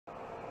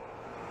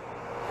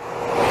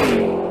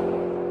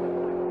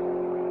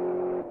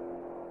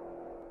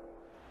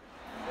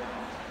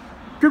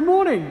Good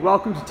morning,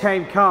 welcome to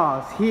Thame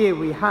Cars. Here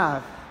we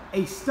have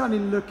a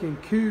stunning looking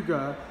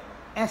Kuga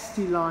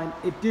ST line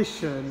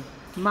edition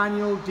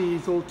manual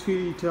diesel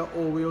 2-litre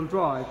all-wheel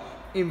drive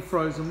in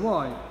frozen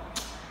white.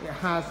 It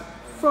has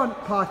front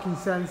parking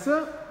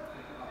sensor.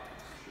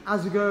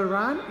 As we go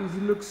around,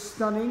 it looks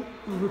stunning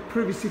with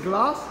privacy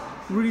glass.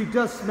 Really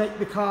does make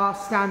the car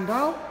stand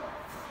out.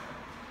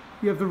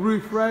 You have the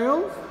roof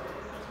rails.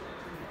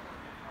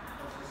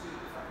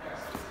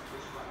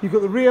 You've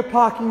got the rear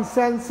parking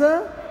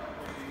sensor.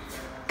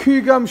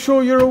 Kuga, I'm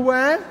sure you're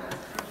aware,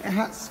 it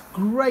has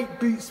great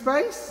boot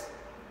space.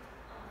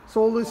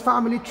 So all those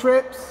family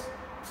trips,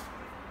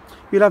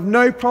 you'll have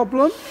no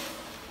problem.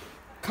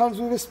 Comes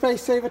with a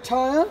space saver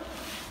tyre.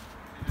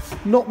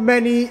 Not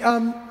many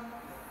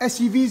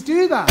SUVs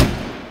do that.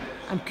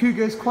 And Kuga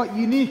is quite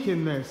unique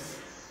in this.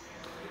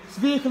 This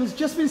vehicle has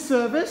just been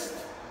serviced.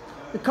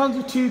 It comes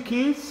with 2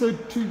 keys, so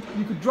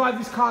you could drive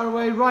this car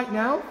away right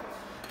now.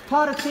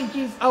 Part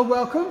exchanges are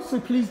welcome, so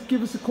please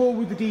give us a call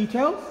with the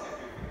details.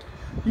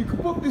 You can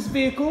book this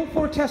vehicle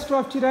for a test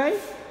drive today.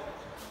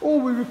 All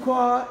we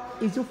require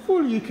is your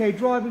full UK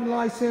driving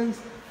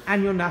licence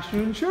and your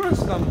national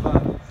insurance number.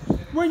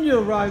 When you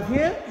arrive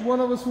here, one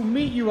of us will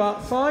meet you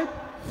outside.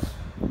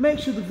 Make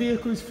sure the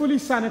vehicle is fully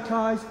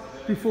sanitised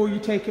before you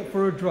take it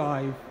for a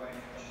drive.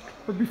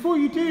 But before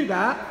you do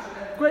that,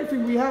 great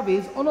thing we have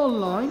is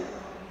online,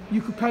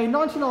 you could pay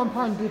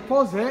 £99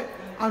 deposit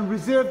and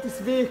reserve this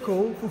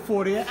vehicle for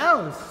 48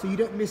 hours, so you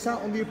don't miss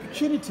out on the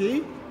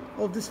opportunity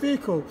of this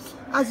vehicle.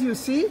 As you'll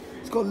see,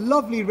 it's got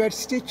lovely red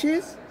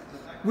stitches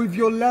with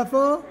your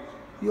leather.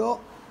 You've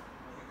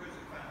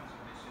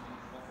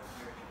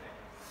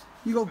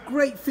got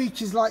great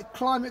features like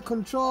climate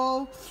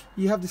control.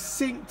 You have the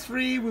Sync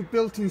 3 with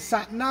built-in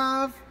sat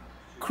nav,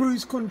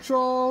 cruise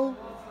control,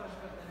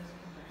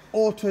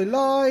 auto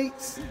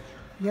lights.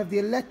 You have the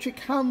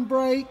electric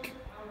handbrake.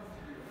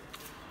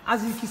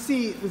 As you can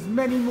see, there's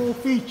many more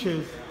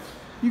features.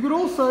 You could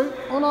also,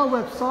 on our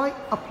website,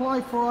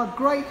 apply for our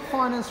great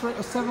finance rate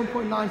of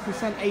 7.9%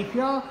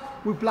 APR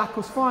with Black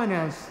Horse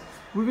Finance.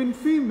 Within a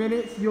few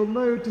minutes, you'll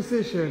know a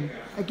decision.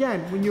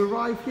 Again, when you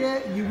arrive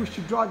here, you wish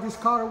to drive this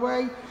car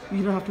away,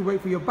 you don't have to wait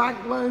for your bank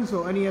loans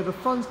or any other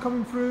funds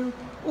coming through.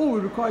 All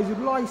it requires is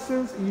your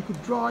license, and you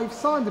could drive,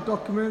 sign the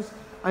documents,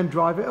 and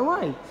drive it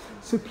away.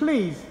 So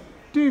please,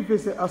 do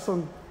visit us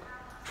on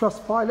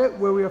Trustpilot,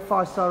 where we are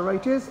 5-star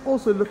raters.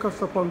 Also look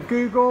us up on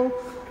Google,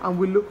 and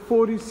we look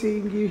forward to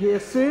seeing you here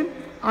soon.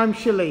 I'm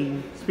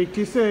Shalene. Speak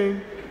to you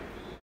soon.